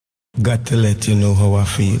Got to let you know how I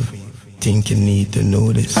feel. Think you need to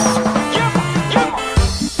know this.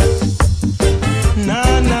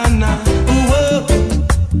 Na na na, ooh oh.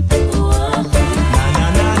 Na na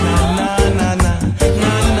na na na na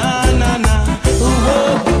na na na, ooh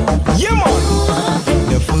oh. Yeah man.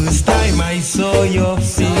 The first time I saw your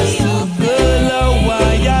face, girl, how I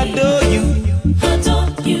adore you.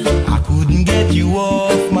 I couldn't get you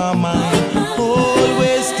off my mind.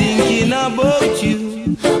 Always thinking about you.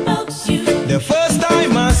 The first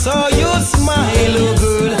time I saw you smile, oh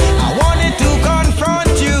girl, I wanted to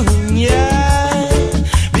confront you, yeah.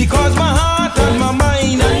 Because my heart and my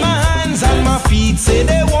mind and my hands and my feet say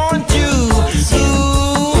they want you.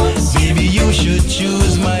 Ooh, baby, you should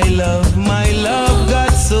choose my love. My love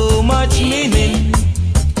got so much meaning.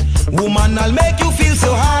 Woman, I'll make you feel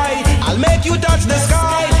so high. I'll make you touch the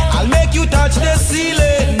sky. I'll make you touch the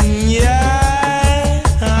ceiling, yeah.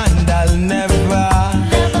 And I'll never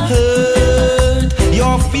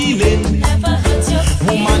feeling.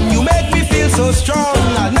 Woman, you make me feel so strong.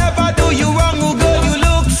 I'll never do you wrong, oh girl, you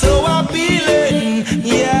look so appealing,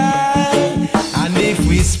 yeah. And if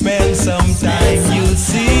we spend some time, you'll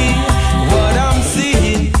see what I'm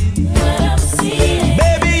seeing.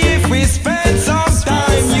 Baby, if we spend some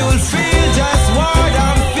time, you'll feel just what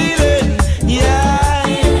I'm feeling,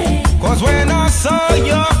 yeah. Cause when I saw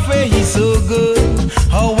your face so good,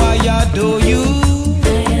 how I adore you.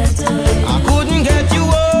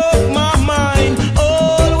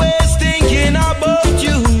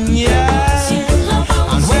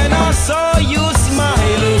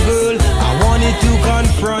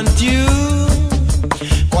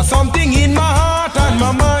 Something in my heart and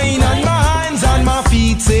my mind and my hands and my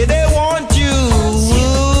feet say they want you.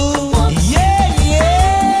 Yeah,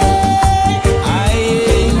 yeah. I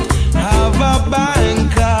ain't have a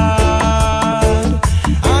bank card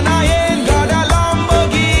and I ain't got a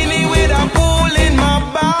Lamborghini with a pool in my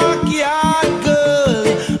backyard, girl.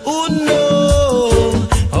 Oh no,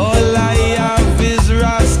 all I have is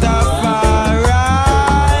Rastafari.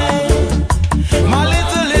 My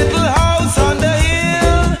little house on the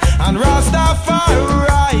hill and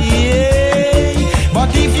Rastafari, yeah. But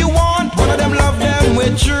if you want one of them, love them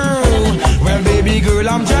with true, well baby girl,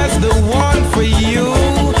 I'm just the one for you.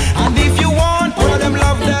 And if you want one of them,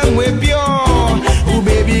 love them with pure, oh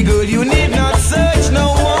baby girl, you need not search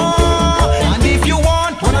no more. And if you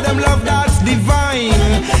want one of them, love that's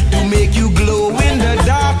divine, to make you glow in the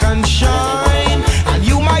dark and shine. And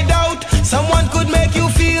you might doubt someone could make you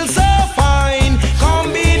feel so fine.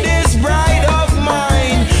 Come be this bride of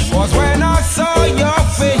mine. Cause when I saw your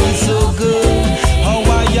face so good, how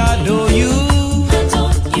I adore you.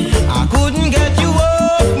 I couldn't get you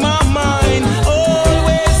off my mind.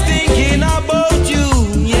 Always thinking about you,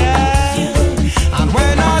 yeah. And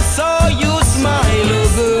when I saw you smile, oh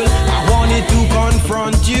girl, I wanted to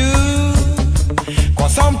confront you.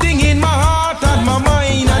 Cause something in my heart and my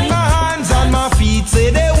mind and my hands and my feet say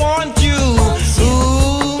they want you.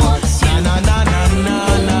 Ooh, na na na na na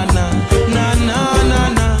na na na na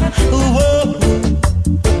na. Ooh, oh.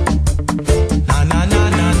 Na na na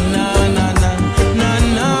na na na na na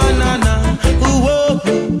na na na. Ooh, oh.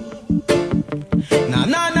 Na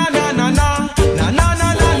na na na na na na na na na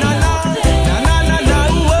na na na na na na.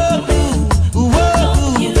 Ooh, oh. Ooh, oh.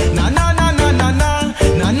 Na na na na na na na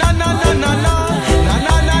na na na na na na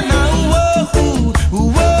na na na. Ooh, oh.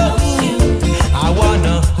 Ooh, oh. I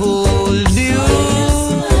wanna hold you.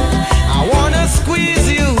 I wanna squeeze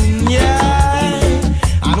you, yeah.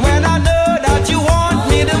 And when I know that you want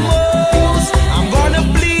me the most, I'm gonna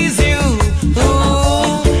please you.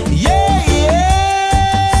 Ooh, yeah,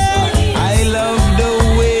 yeah. I love the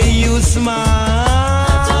way you smile.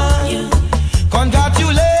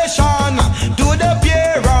 Congratulations to the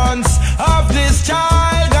parents of this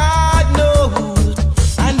child, God knows.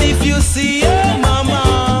 And if you see your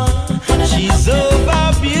mama, she's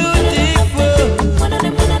over beautiful.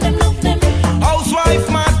 Housewife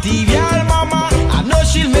material, mama, I know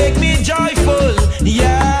she'll make me joyful,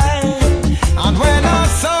 yeah. And when I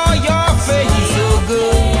saw your face so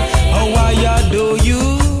good, how I adore you.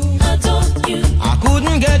 I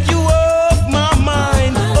couldn't get you off my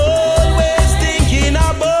mind. Always thinking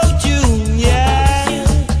about you, yeah.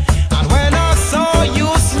 And when I saw you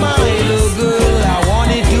smile, oh girl, I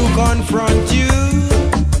wanted to confront you.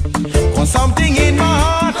 Cause something in my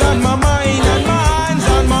heart and my mind and my hands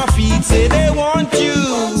and my feet say they want you.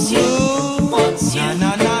 Na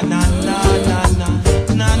na na na na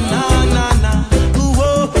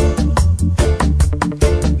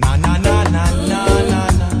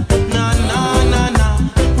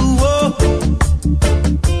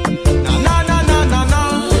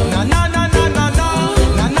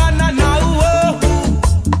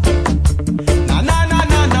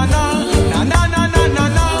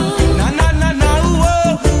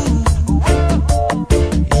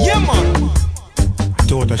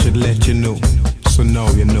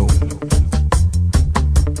you know.